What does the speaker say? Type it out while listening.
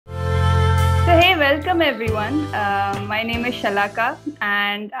Hey, welcome everyone. My name is Shalaka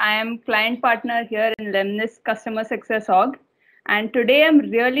and I am client partner here in Lemnisk Customer Success Org. And today I'm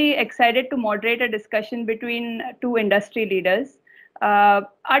really excited to moderate a discussion between two industry leaders.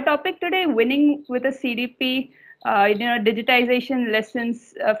 Our topic today, winning with a CDP, digitization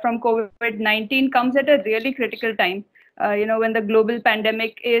lessons from COVID-19 comes at a really critical time. When the global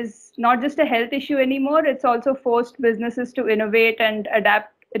pandemic is not just a health issue anymore, it's also forced businesses to innovate and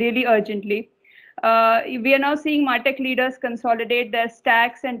adapt really urgently. We are now seeing MarTech leaders consolidate their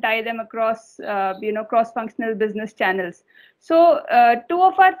stacks and tie them across, cross-functional business channels. So two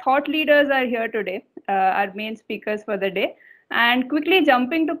of our thought leaders are here today, our main speakers for the day. And quickly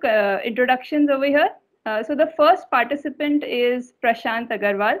jumping to introductions over here. So the first participant is Prashant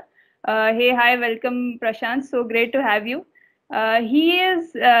Agarwal. Hey, hi, welcome Prashant. So great to have you. He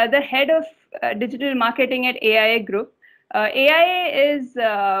is the head of digital marketing at AIA Group. AIA is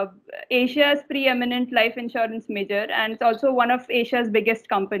Asia's preeminent life insurance major, and it's also one of Asia's biggest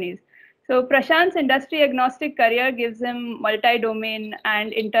companies. So Prashant's industry agnostic career gives him multi-domain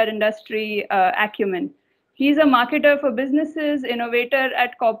and inter-industry acumen. He's a marketer for businesses, innovator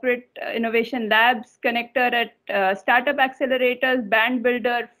at corporate innovation labs, connector at startup accelerators, brand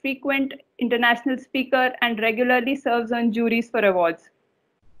builder, frequent international speaker, and regularly serves on juries for awards.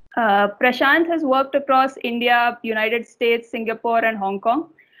 Prashant has worked across India, United States, Singapore, and Hong Kong.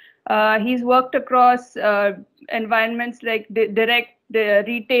 He's worked across environments like direct,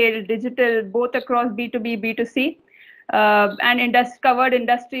 retail, digital, both across B2B, B2C, and covered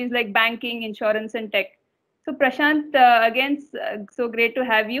industries like banking, insurance, and tech. So Prashant, again, so great to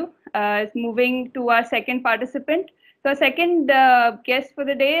have you. Moving to our second participant. So our second guest for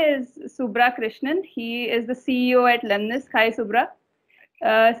the day is Subra Krishnan. He is the CEO at Lemnisk. Hi, Subra.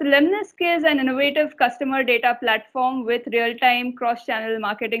 So Lemnisk is an innovative customer data platform with real-time cross-channel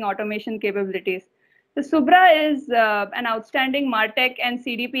marketing automation capabilities. So Subra is an outstanding MarTech and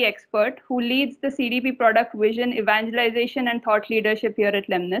CDP expert who leads the CDP product vision, evangelization, and thought leadership here at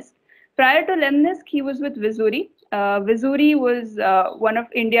Lemnisk. Prior to Lemnisk, he was with Vizuri. Vizuri was one of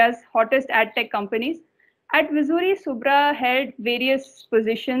India's hottest ad tech companies. At Vizuri, Subra held various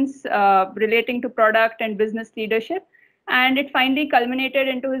positions relating to product and business leadership. And it finally culminated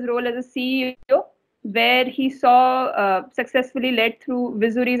into his role as a CEO, where he saw successfully led through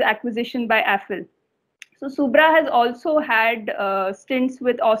Vizuri's acquisition by Affle. So Subra has also had stints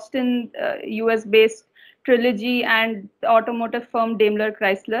with Austin, US-based Trilogy and the automotive firm Daimler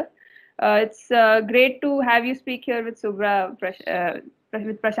Chrysler. It's great to have you speak here with Subra,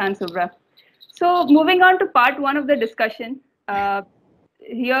 with Prashant Subra. So moving on to part one of the discussion.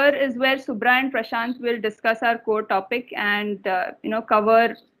 Here is where Subra and Prashant will discuss our core topic and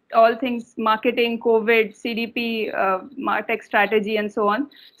cover all things marketing, COVID, CDP, MarTech strategy, and so on.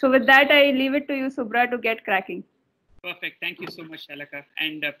 So with that, I leave it to you, Subra, to get cracking. Perfect. Thank you so much, Shalaka.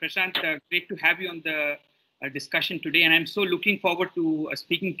 And Prashant, great to have you on the discussion today. And I'm so looking forward to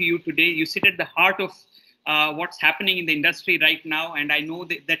speaking to you today. You sit at the heart of what's happening in the industry right now. And I know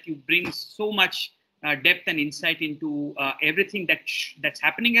that you bring so much depth and insight into everything that's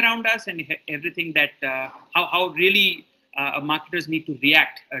happening around us and everything that how really marketers need to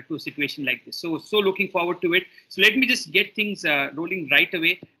react to a situation like this. So looking forward to it. So let me just get things rolling right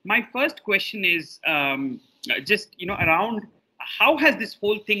away. My first question is around how has this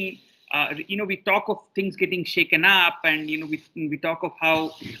whole thing, we talk of things getting shaken up, and we talk of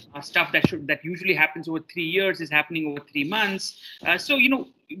how stuff that usually happens over 3 years is happening over 3 months.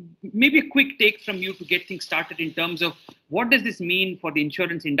 Maybe a quick take from you to get things started in terms of what does this mean for the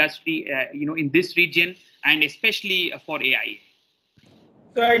insurance industry, in this region, and especially for AIA.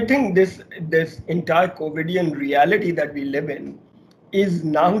 So I think this entire COVIDian reality that we live in is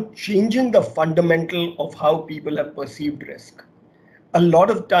now changing the fundamental of how people have perceived risk. A lot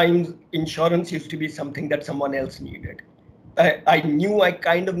of times, insurance used to be something that someone else needed. I knew I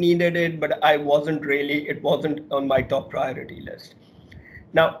kind of needed it, but it wasn't on my top priority list.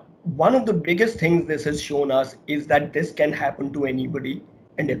 Now, one of the biggest things this has shown us is that this can happen to anybody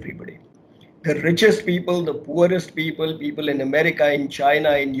and everybody. The richest people, the poorest people, people in America, in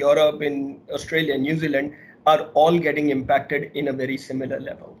China, in Europe, in Australia, New Zealand, are all getting impacted in a very similar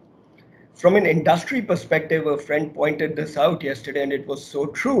level. From an industry perspective, a friend pointed this out yesterday, and it was so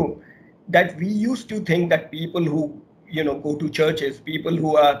true, that we used to think that people who go to churches, people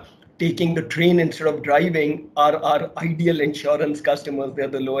who are taking the train instead of driving are our ideal insurance customers. They're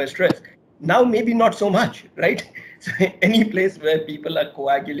the lowest risk. Now, maybe not so much, right? So any place where people are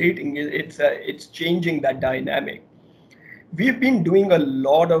coagulating, it's changing that dynamic. We've been doing a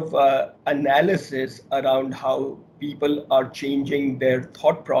lot of analysis around how people are changing their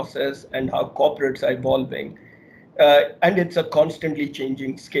thought process and how corporates are evolving. And it's a constantly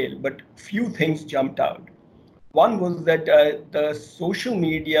changing scale, but few things jumped out. One was that the social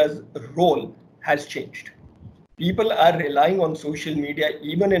media's role has changed. People are relying on social media,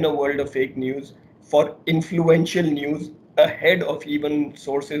 even in a world of fake news, for influential news ahead of even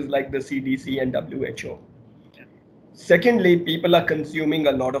sources like the CDC and WHO. Secondly, people are consuming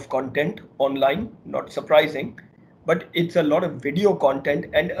a lot of content online, not surprising, but it's a lot of video content,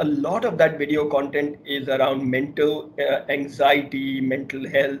 and a lot of that video content is around mental anxiety, mental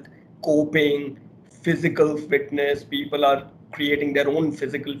health, coping, physical fitness. People are creating their own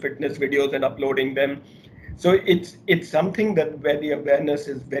physical fitness videos and uploading them. So it's something that where the awareness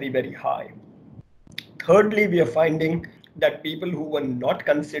is very, very high. Thirdly, we are finding that people who were not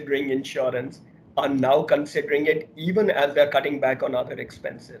considering insurance are now considering it, even as they're cutting back on other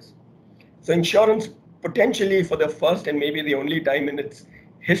expenses. So insurance potentially for the first and maybe the only time in its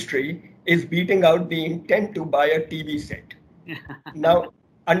history is beating out the intent to buy a TV set. Now,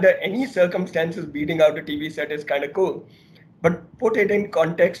 under any circumstances, beating out a TV set is kind of cool, but put it in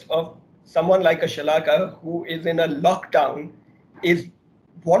context of someone like a Shalaka who is in a lockdown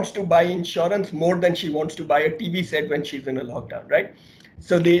wants to buy insurance more than she wants to buy a TV set when she's in a lockdown, right?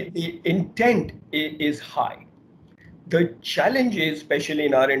 So the intent is high. The challenge is, especially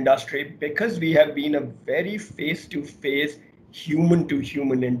in our industry, because we have been a very face-to-face,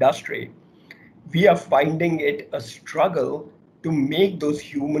 human-to-human industry, we are finding it a struggle to make those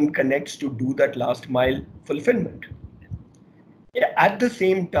human connects to do that last mile fulfillment. At the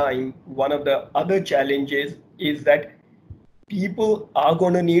same time, one of the other challenges is that people are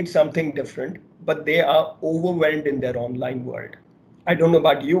going to need something different, but they are overwhelmed in their online world. I don't know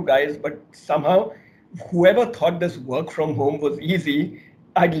about you guys, but somehow whoever thought this work from home was easy,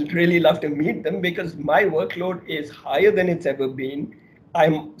 I'd really love to meet them, because my workload is higher than it's ever been.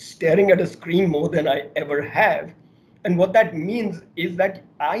 I'm staring at a screen more than I ever have. And what that means is that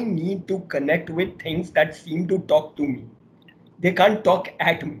I need to connect with things that seem to talk to me. They can't talk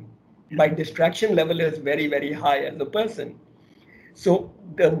at me. My distraction level is very, very high as a person. So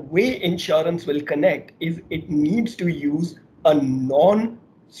the way insurance will connect is it needs to use a non-stronghold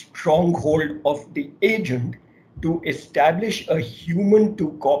of the agent to establish a human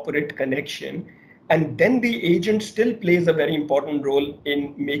to corporate connection. And then the agent still plays a very important role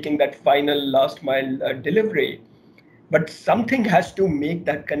in making that final last mile delivery. But something has to make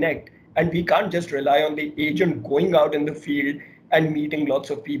that connect. And we can't just rely on the agent going out in the field and meeting lots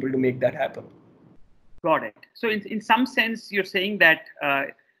of people to make that happen. Got it. So in some sense, you're saying that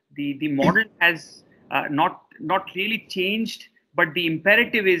the model has not really changed, but the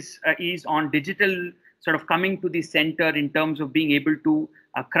imperative is on digital sort of coming to the center in terms of being able to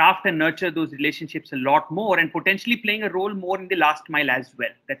craft and nurture those relationships a lot more, and potentially playing a role more in the last mile as well.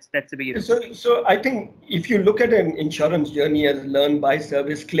 That's a big. So I think if you look at an insurance journey as learn, buy,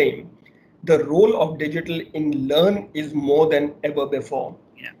 service, claim, the role of digital in learn is more than ever before.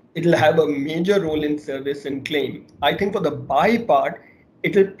 It'll have a major role in service and claim. I think for the buy part,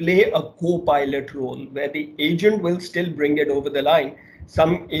 it'll play a co-pilot role where the agent will still bring it over the line.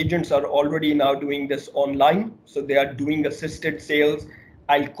 Some agents are already now doing this online. So they are doing assisted sales.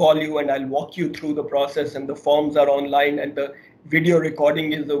 I'll call you and I'll walk you through the process, and the forms are online, and the video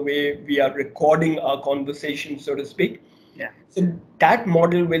recording is the way we are recording our conversation, so to speak. Yeah. So that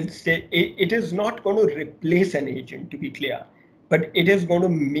model will stay. It is not going to replace an agent, to be clear, but it is going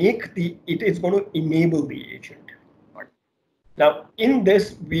to enable the agent. Now, in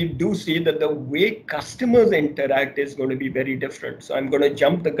this, we do see that the way customers interact is going to be very different. So I'm going to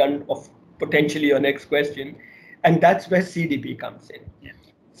jump the gun of potentially your next question, and that's where CDP comes in. Yeah.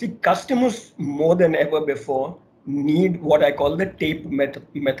 See, customers more than ever before need what I call the tape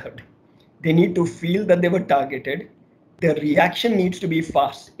method. They need to feel that they were targeted. Their reaction needs to be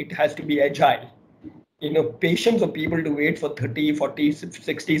fast. It has to be agile. Patience of people to wait for 30, 40,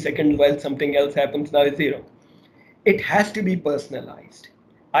 60 seconds while something else happens now is zero. It has to be personalized.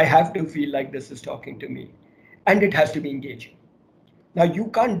 I have to feel like this is talking to me, and it has to be engaging. Now, you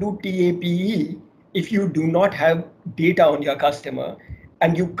can't do TAPE if you do not have data on your customer,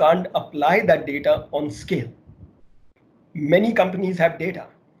 and you can't apply that data on scale. Many companies have data.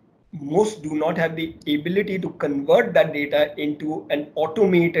 Most do not have the ability to convert that data into an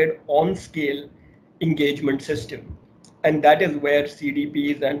automated on-scale engagement system. And that is where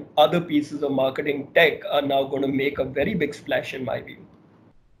CDPs and other pieces of marketing tech are now going to make a very big splash, in my view.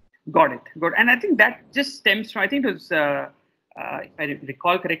 Got it. Good. And I think that just stems from, I think it was, if I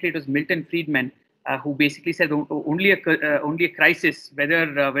recall correctly, it was Milton Friedman who basically said only a crisis,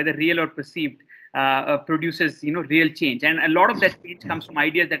 whether real or perceived, produces real change, and a lot of that change comes from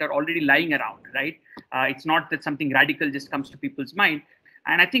ideas that are already lying around, right? It's not that something radical just comes to people's mind.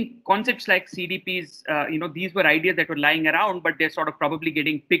 And I think concepts like CDPs, these were ideas that were lying around, but they're sort of probably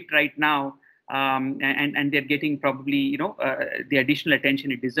getting picked right now, and they're getting probably the additional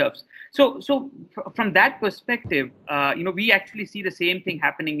attention it deserves. So from that perspective, we actually see the same thing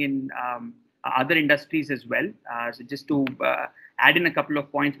happening in other industries as well. So just to add in a couple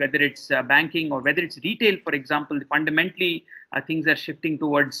of points, whether it's banking or whether it's retail, for example, fundamentally things are shifting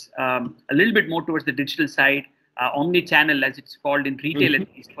towards a little bit more towards the digital side. Omni-channel, as it's called in retail, at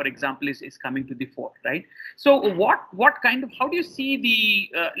least, for example, is coming to the fore, right? So how do you see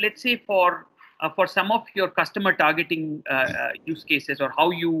the, let's say for some of your customer targeting use cases, or how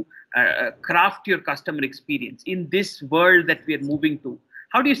you craft your customer experience in this world that we are moving to?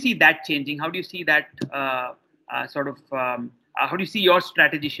 How do you see that changing? How do you see that how do you see your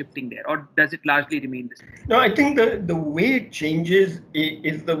strategy shifting there, or does it largely remain the same? No, I think the way it changes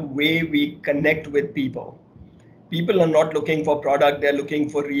is the way we connect with people. People are not looking for product, they're looking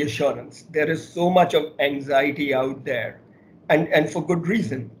for reassurance. There is so much of anxiety out there, and for good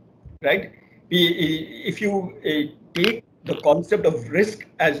reason, right? If you take the concept of risk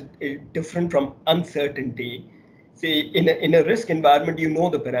as different from uncertainty, say in a risk environment, you know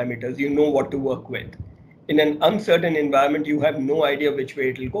the parameters, you know what to work with. In an uncertain environment, you have no idea which way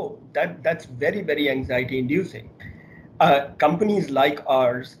it will go. That's very, very anxiety inducing. Companies like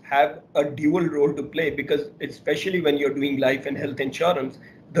ours have a dual role to play, because especially when you're doing life and health insurance,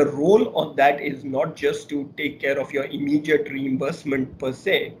 the role of that is not just to take care of your immediate reimbursement per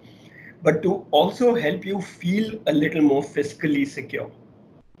se, but to also help you feel a little more fiscally secure.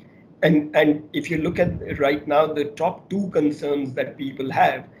 And if you look at right now, the top two concerns that people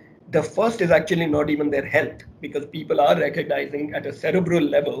have, the first is actually not even their health, because people are recognizing at a cerebral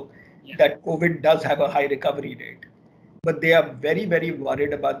level that COVID does have a high recovery rate. But they are very, very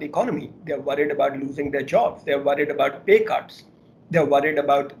worried about the economy. They're worried about losing their jobs. They're worried about pay cuts. They're worried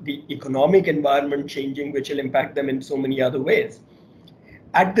about the economic environment changing, which will impact them in so many other ways.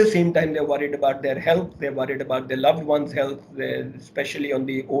 At the same time, they're worried about their health. They're worried about their loved ones' health, especially on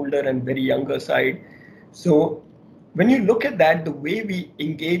the older and very younger side. So when you look at that, the way we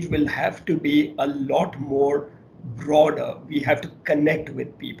engage will have to be a lot more broader. We have to connect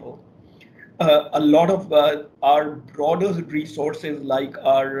with people. A lot of our broader resources, like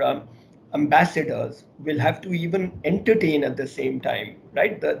our ambassadors, will have to even entertain at the same time,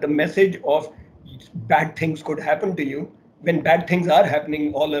 right? The message of bad things could happen to you when bad things are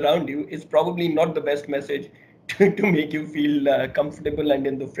happening all around you is probably not the best message to make you feel comfortable and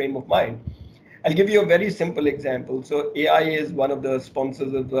in the frame of mind. I'll give you a very simple example. So AIA is one of the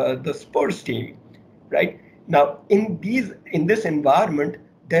sponsors of the Spurs team, right? Now, in this environment,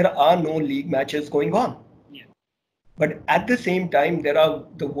 there are no league matches going on. Yeah. But at the same time,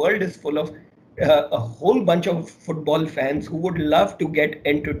 the world is full of a whole bunch of football fans who would love to get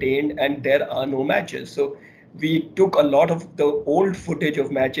entertained, and there are no matches. So we took a lot of the old footage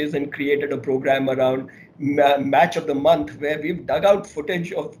of matches and created a program around Match of the Month, where we've dug out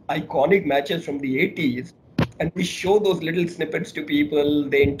footage of iconic matches from the 80s, and we show those little snippets to people.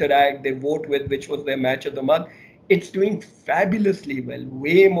 They interact, they vote with which was their match of the month. It's doing fabulously well,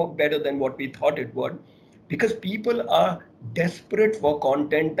 way more better than what we thought it would, because people are desperate for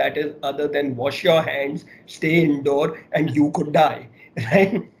content that is other than wash your hands, stay indoor, and you could die,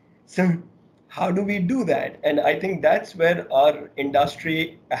 right? So how do we do that? And I think that's where our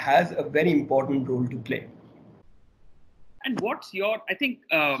industry has a very important role to play. And what's your, I think,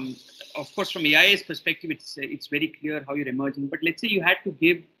 of course, from AIA's perspective, it's very clear how you're emerging. But let's say you had to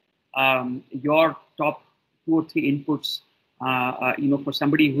give your top 2 or 3 inputs, for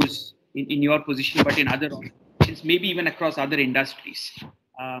somebody who's in your position, but in other organizations, maybe even across other industries.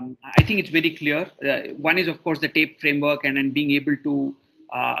 I think it's very clear. One is, of course, the TAPE framework, and then being able to,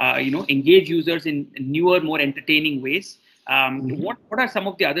 engage users in newer, more entertaining ways. What are some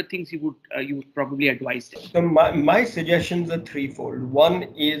of the other things you would probably advise them? So my suggestions are threefold. One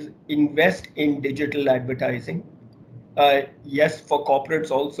is invest in digital advertising. Yes, for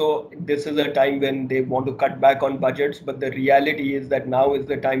corporates also, this is a time when they want to cut back on budgets, but the reality is that now is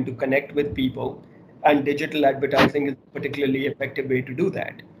the time to connect with people, and digital advertising is a particularly effective way to do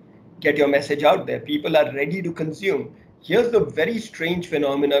that. Get your message out there. People are ready to consume. Here's the very strange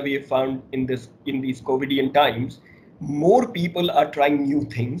phenomena we have found in these COVIDian times. More people are trying new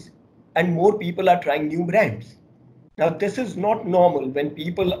things, and more people are trying new brands. Now, this is not normal. When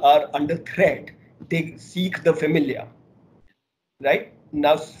people are under threat, they seek the familiar. Right?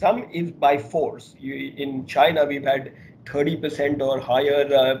 Now, some is by force. In China, we've had 30% or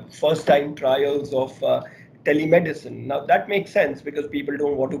higher first-time trials of telemedicine. Now that makes sense because people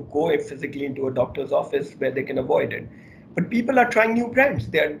don't want to go physically into a doctor's office where they can avoid it. But people are trying new brands.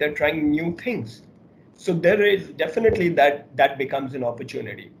 They're trying new things. So there is definitely that becomes an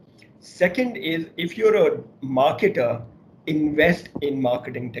opportunity. Second is, if you're a marketer, invest in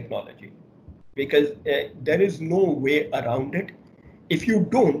marketing technology, because there is no way around it. If you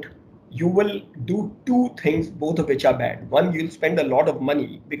don't, you will do two things, both of which are bad. One, you'll spend a lot of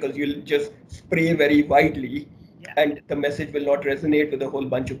money because you'll just spray very widely, and the message will not resonate with a whole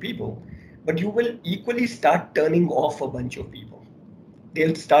bunch of people. But you will equally start turning off a bunch of people.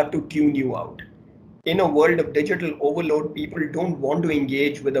 They'll start to tune you out. In a world of digital overload, people don't want to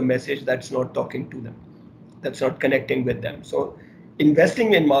engage with a message that's not talking to them, that's not connecting with them. So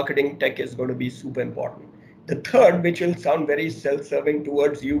investing in marketing tech is going to be super important. The third, which will sound very self-serving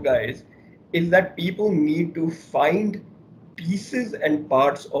towards you guys, is that people need to find pieces and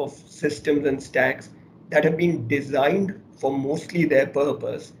parts of systems and stacks that have been designed for mostly their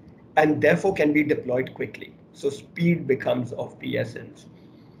purpose and therefore can be deployed quickly. So speed becomes of the essence.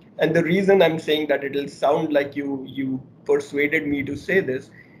 And the reason I'm saying that it'll sound like you persuaded me to say this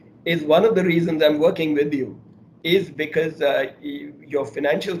is one of the reasons I'm working with you is because your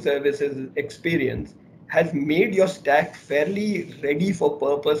financial services experience has made your stack fairly ready for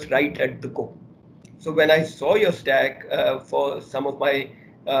purpose right at the core. So when I saw your stack for some of my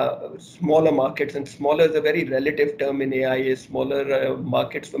smaller markets, and smaller is a very relative term in AIA, smaller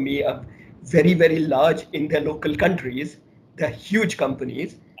markets for me are very, very large in their local countries. They're huge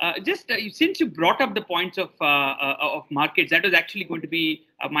companies. Since you brought up the points of markets, that was actually going to be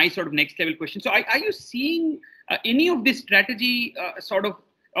my sort of next level question. So are you seeing any of this strategy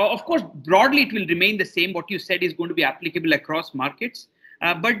of course, broadly, it will remain the same. What you said is going to be applicable across markets.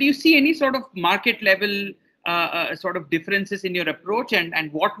 But do you see any sort of market level sort of differences in your approach,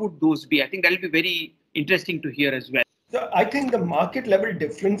 and what would those be? I think that'll be very interesting to hear as well. So I think the market level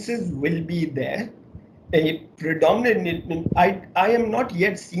differences will be there. Predominantly, I am not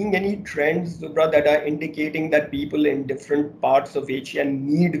yet seeing any trends, Subra, that are indicating that people in different parts of Asia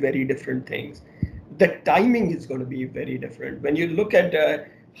need very different things. The timing is going to be very different. When you look at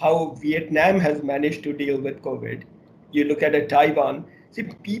how Vietnam has managed to deal with COVID, you look at Taiwan. See,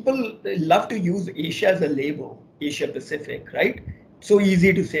 people love to use Asia as a label, Asia Pacific, right? So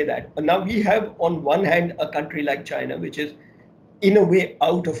easy to say that. Now we have on one hand a country like China, which is in a way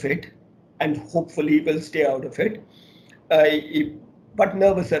out of it, and hopefully will stay out of it, but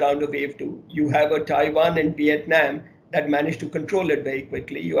nervous around a wave two. You have a Taiwan and Vietnam that managed to control it very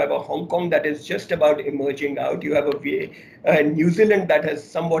quickly. You have a Hong Kong that is just about emerging out. You have a New Zealand that has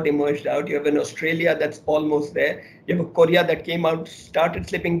somewhat emerged out. You have an Australia that's almost there. You have a Korea that came out, started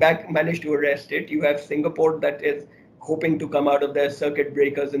slipping back, managed to arrest it. You have Singapore that is hoping to come out of their circuit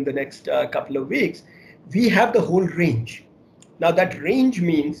breakers in the next couple of weeks. We have the whole range. Now that range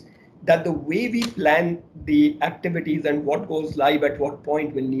means that the way we plan the activities and what goes live at what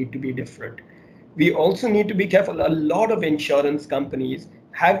point will need to be different. We also need to be careful. A lot of insurance companies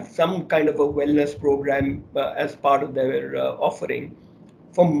have some kind of a wellness program as part of their offering.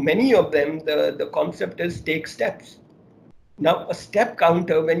 For many of them, the concept is take steps. Now, a step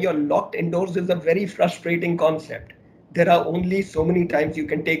counter when you're locked indoors is a very frustrating concept. There are only so many times you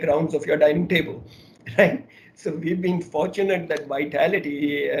can take rounds of your dining table, right? So we've been fortunate that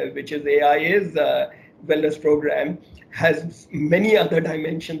Vitality, which is AIA's wellness program, has many other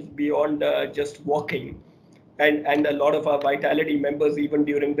dimensions beyond just walking. And a lot of our Vitality members, even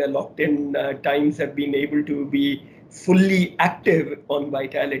during their locked-in times, have been able to be fully active on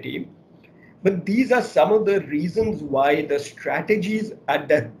Vitality. But these are some of the reasons why the strategies at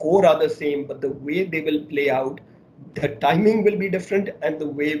their core are the same, but the way they will play out, the timing will be different, and the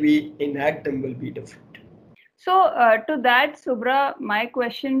way we enact them will be different. So to that, Subra, my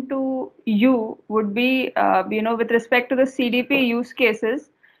question to you would be, with respect to the CDP use cases,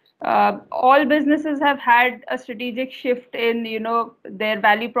 all businesses have had a strategic shift in, their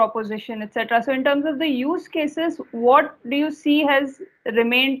value proposition, etc. So in terms of the use cases, what do you see has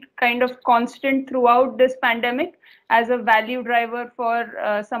remained kind of constant throughout this pandemic as a value driver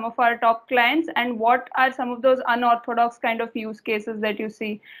for some of our top clients? And what are some of those unorthodox kind of use cases that you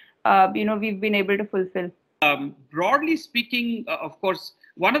see, we've been able to fulfill? Broadly speaking, of course,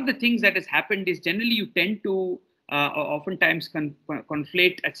 one of the things that has happened is generally you tend to oftentimes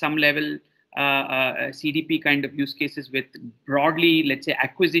conflate at some level CDP kind of use cases with broadly, let's say,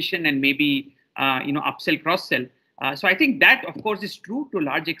 acquisition and maybe, upsell, cross-sell. So I think that, of course, is true to a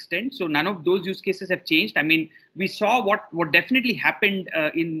large extent. So none of those use cases have changed. I mean, we saw what definitely happened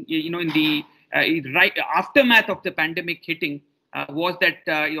in right aftermath of the pandemic hitting was that,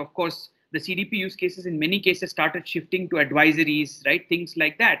 of course, the CDP use cases in many cases started shifting to advisories, right? Things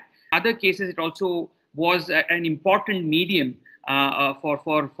like that. Other cases, it also was an important medium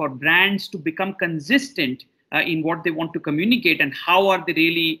for brands to become consistent in what they want to communicate and how are they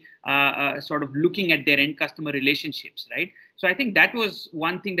really sort of looking at their end customer relationships, right? So I think that was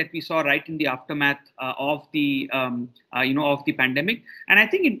one thing that we saw right in the aftermath of the of the pandemic. And I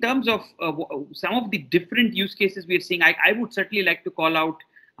think in terms of some of the different use cases we are seeing, I would certainly like to call out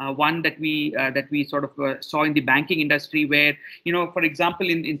one that we sort of saw in the banking industry, where, for example,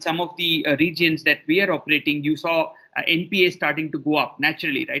 in some of the regions that we are operating, you saw NPA starting to go up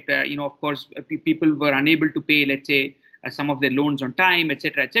naturally, right? Of course, people were unable to pay, let's say, some of their loans on time,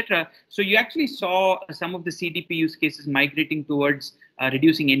 etc., etc. So you actually saw some of the CDP use cases migrating towards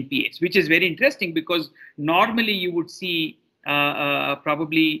reducing NPAs, which is very interesting because normally you would see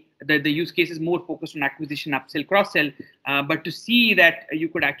probably the use cases more focused on acquisition, upsell, cross-sell, but to see that you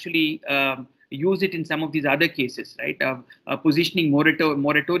could actually use it in some of these other cases, right? Positioning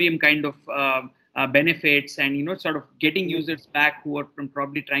moratorium kind of benefits and, sort of getting users back who are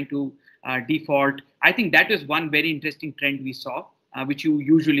probably trying to default. I think that is one very interesting trend we saw, which you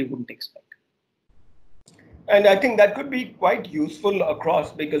usually wouldn't expect. And I think that could be quite useful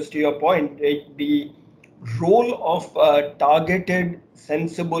across, because to your point, the role of targeted,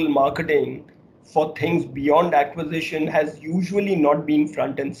 sensible marketing for things beyond acquisition has usually not been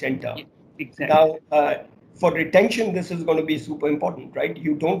front and center. Yeah, exactly. Now, for retention, this is going to be super important, right?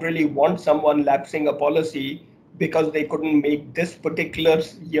 You don't really want someone lapsing a policy because they couldn't make this particular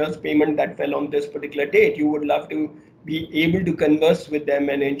year's payment that fell on this particular date. You would love to be able to converse with them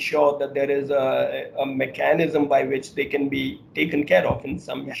and ensure that there is a mechanism by which they can be taken care of in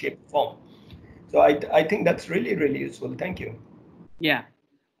some shape or form. So I think that's really, really useful. Thank you. Yeah.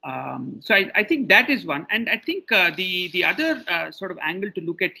 So I think that is one. And I think the other sort of angle to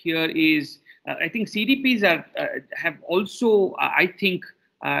look at here is, I think CDPs have also, I think,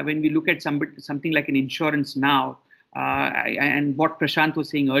 when we look at something like an insurance now, and what Prashant was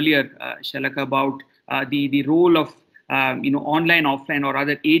saying earlier, Shalaka, about the role of online, offline, or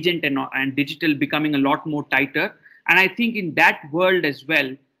other agent and digital becoming a lot more tighter. And I think in that world as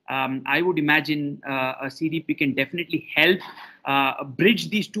well, I would imagine a CDP can definitely help bridge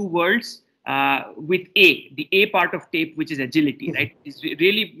these two worlds with the A part of TAPE, which is agility, right? It's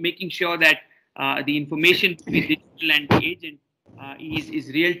really making sure that the information between digital and the agent is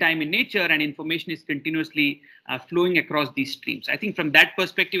real-time in nature, and information is continuously flowing across these streams. I think from that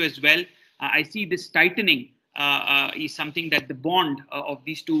perspective as well, I see this tightening is something that the bond of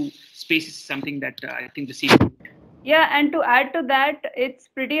these two spaces is something that I think the CDP. Yeah, and to add to that, it's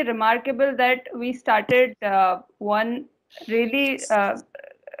pretty remarkable that we started one really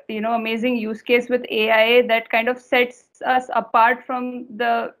amazing use case with AIA that kind of sets us apart from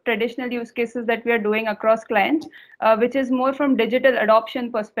the traditional use cases that we are doing across clients, which is more from digital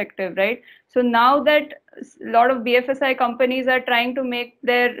adoption perspective, right? So now that a lot of BFSI companies are trying to make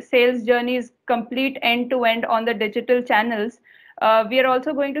their sales journeys complete end-to-end on the digital channels, we are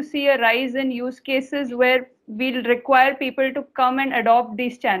also going to see a rise in use cases where we'll require people to come and adopt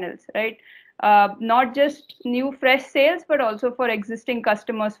these channels, right? Not just new fresh sales, but also for existing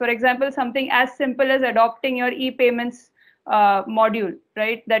customers. For example, something as simple as adopting your e-payments module,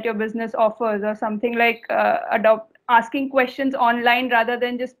 right, that your business offers, or something like asking questions online rather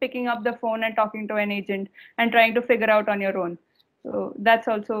than just picking up the phone and talking to an agent and trying to figure out on your own. So that's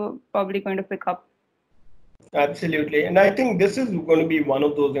also probably going to pick up. Absolutely. And I think this is going to be one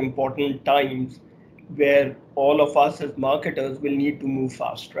of those important times where all of us as marketers will need to move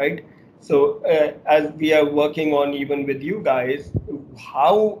fast, right? So as we are working on, even with you guys,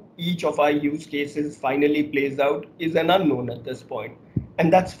 how each of our use cases finally plays out is an unknown at this point.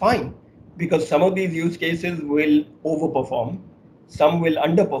 And that's fine, because some of these use cases will overperform, some will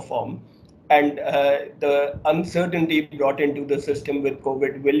underperform, and the uncertainty brought into the system with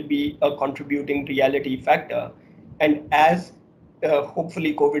COVID will be a contributing reality factor. And as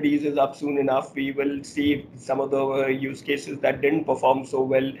hopefully COVID eases up soon enough, we will see some of the use cases that didn't perform so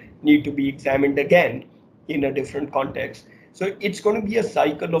well need to be examined again in a different context. So it's going to be a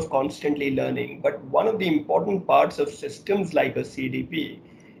cycle of constantly learning. But one of the important parts of systems like a CDP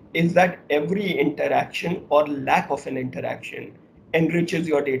is that every interaction or lack of an interaction enriches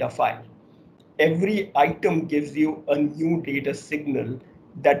your data file. Every item gives you a new data signal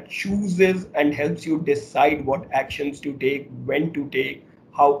that chooses and helps you decide what actions to take, when to take,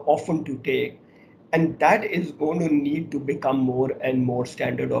 how often to take. And that is going to need to become more and more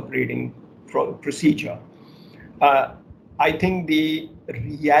standard operating procedure. I think the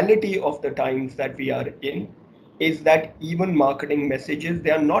reality of the times that we are in is that even marketing messages,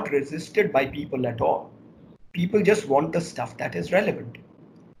 they are not resisted by people at all. People just want the stuff that is relevant,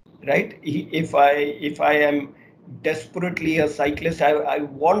 right? If I am desperately a cyclist, I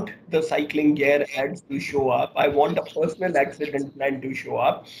want the cycling gear ads to show up. I want a personal accident plan to show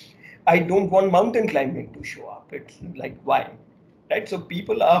up. I don't want mountain climbing to show up. It's like, why? Right? So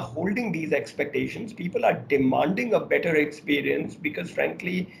people are holding these expectations. People are demanding a better experience because,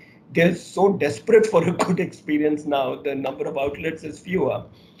 frankly, they're so desperate for a good experience now. The number of outlets is fewer.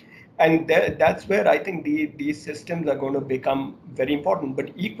 And that's where I think these systems are going to become very important.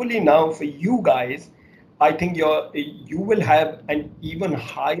 But equally now for you guys, I think you will have an even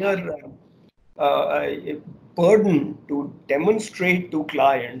higher burden to demonstrate to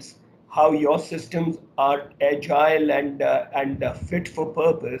clients how your systems are agile and fit for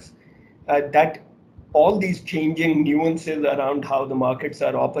purpose, that all these changing nuances around how the markets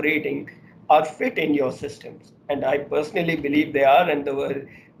are operating are fit in your systems. And I personally believe they are, and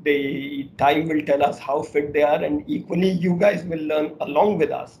the time will tell us how fit they are, and equally you guys will learn along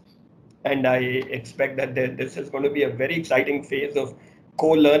with us. And I expect that this is going to be a very exciting phase of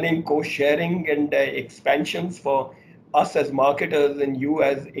co-learning, co-sharing, and expansions for us as marketers and you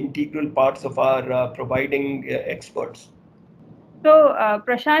as integral parts of our providing experts. So,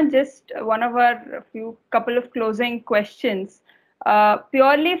 Prashant, just one of our couple of closing questions.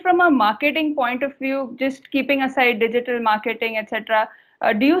 Purely from a marketing point of view, just keeping aside digital marketing, etc.,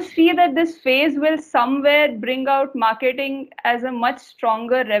 do you see that this phase will somewhere bring out marketing as a much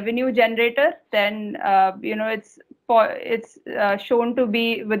stronger revenue generator than it's shown to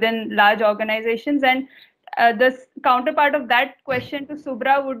be within large organizations? And the counterpart of that question to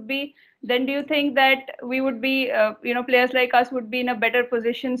Subra would be, then do you think that we would be, players like us would be in a better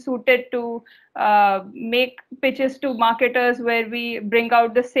position suited to make pitches to marketers where we bring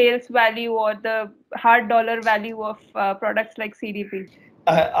out the sales value or the hard dollar value of products like CDP?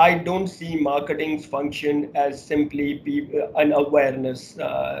 I don't see marketing's function as simply an awareness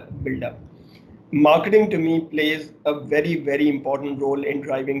buildup. Marketing to me plays a very, very important role in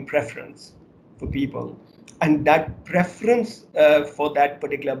driving preference for people. And that preference for that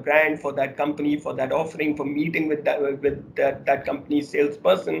particular brand, for that company, for that offering, for meeting with that company's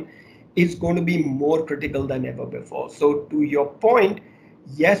salesperson is going to be more critical than ever before. So to your point,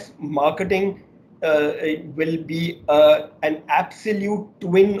 yes, marketing will be an absolute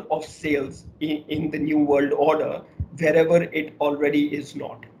twin of sales in the new world order, wherever it already is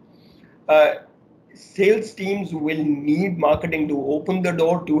not. Sales teams will need marketing to open the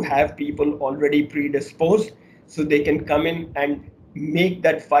door, to have people already predisposed so they can come in and make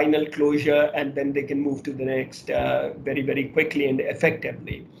that final closure, and then they can move to the next very, very quickly and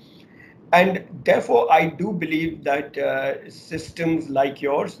effectively. And therefore, I do believe that systems like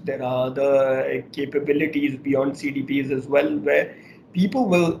yours, there are other capabilities beyond CDPs as well, where people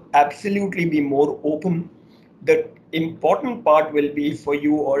will absolutely be more open. The important part will be for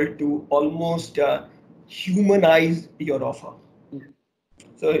you all to almost humanize your offer.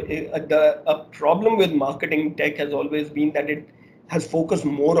 So a problem with marketing tech has always been that it has focused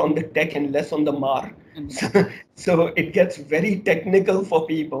more on the tech and less on the mar. So it gets very technical for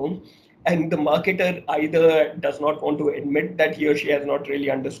people, and the marketer either does not want to admit that he or she has not really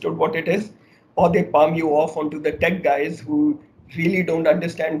understood what it is, or they palm you off onto the tech guys who really don't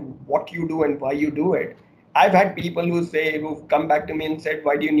understand what you do and why you do it. I've had people who've come back to me and said,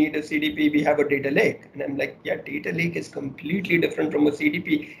 why do you need a CDP? We have a data lake. And I'm like, yeah, data lake is completely different from a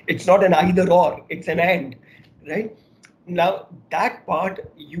CDP. It's not an either or, it's an and, right? Now, that part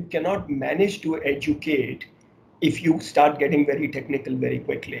you cannot manage to educate if you start getting very technical very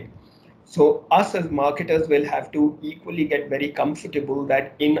quickly. So us as marketers will have to equally get very comfortable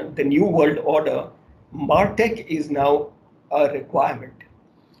that in the new world order, MarTech is now a requirement.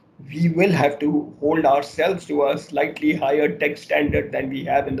 We will have to hold ourselves to a slightly higher tech standard than we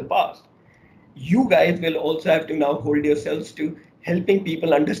have in the past. You guys will also have to now hold yourselves to helping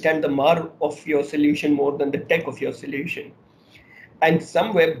people understand the mar of your solution more than the tech of your solution. And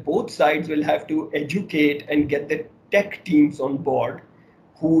somewhere both sides will have to educate and get the tech teams on board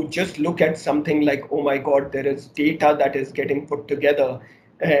who just look at something like, oh my God, there is data that is getting put together.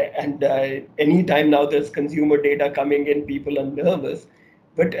 And anytime now there's consumer data coming in, people are nervous.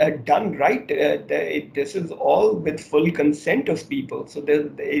 But done right, this is all with full consent of people. So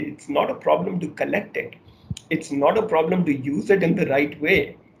it's not a problem to collect it. It's not a problem to use it in the right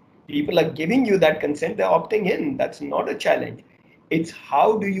way. People are giving you that consent, they're opting in. That's not a challenge. It's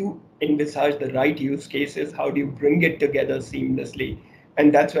how do you envisage the right use cases? How do you bring it together seamlessly?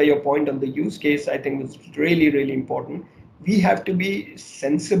 And that's where your point on the use case, I think, is really, really important. we have to be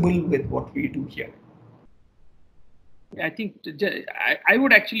sensible with what we do here. I think I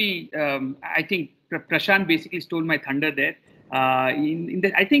would actually, I think Prashant basically stole my thunder there.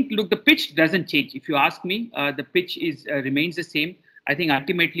 I think, look, the pitch doesn't change. If you ask me, the pitch remains the same. I think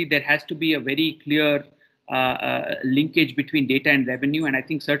ultimately there has to be a very clear linkage between data and revenue. And I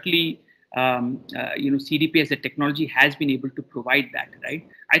think certainly, CDP as a technology has been able to provide that, right?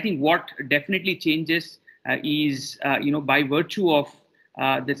 I think what definitely changes is, by virtue of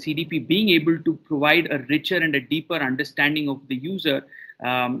the CDP being able to provide a richer and a deeper understanding of the user.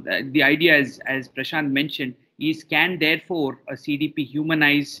 The idea, as Prashant mentioned, is can therefore a CDP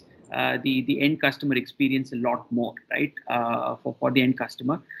humanize the end customer experience a lot more, right, for the end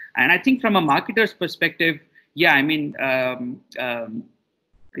customer. And I think from a marketer's perspective, yeah, I mean, I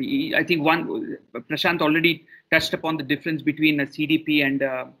think Prashant already touched upon the difference between a CDP and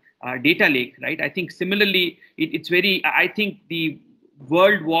a data lake, right? I think similarly, I think the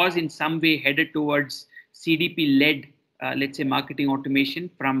world was in some way headed towards CDP-led, let's say, marketing automation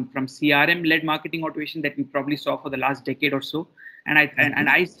from CRM-led marketing automation that we probably saw for the last decade or so. And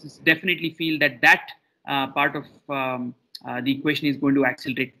I definitely feel that part of the equation is going to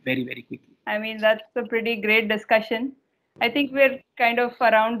accelerate very, very quickly. I mean, that's a pretty great discussion. I think we're kind of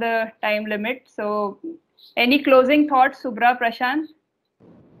around the time limit. So any closing thoughts, Subra, Prashant?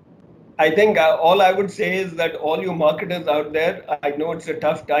 I think all I would say is that all you marketers out there, I know it's a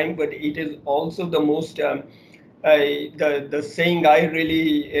tough time, but it is also the most, the saying I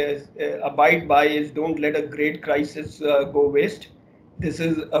really abide by is don't let a great crisis go waste. This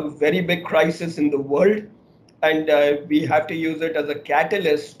is a very big crisis in the world, and we have to use it as a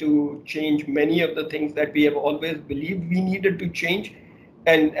catalyst to change many of the things that we have always believed we needed to change.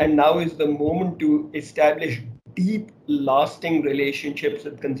 And now is the moment to establish deep, lasting relationships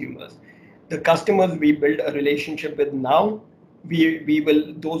with consumers. The customers we build a relationship with now,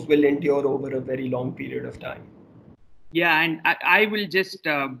 those will endure over a very long period of time. Yeah, and I will just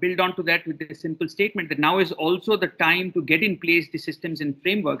build on to that with a simple statement that now is also the time to get in place the systems and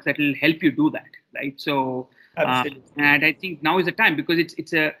frameworks that will help you do that, right? So, and I think now is the time, because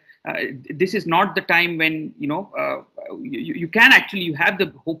this is not the time when you can actually, you have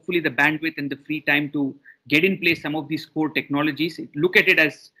hopefully the bandwidth and the free time to get in place some of these core technologies. Look at it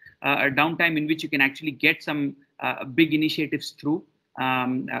as a downtime in which you can actually get some big initiatives through.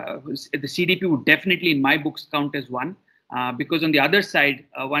 The CDP would definitely, in my books, count as one, because on the other side,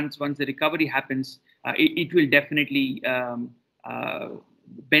 once the recovery happens, it will definitely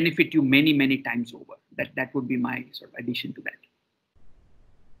benefit you many, many times over. That would be my sort of addition to that.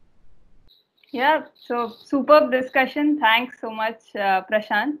 Yeah, so superb discussion. Thanks so much,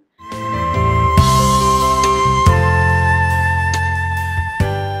 Prashant.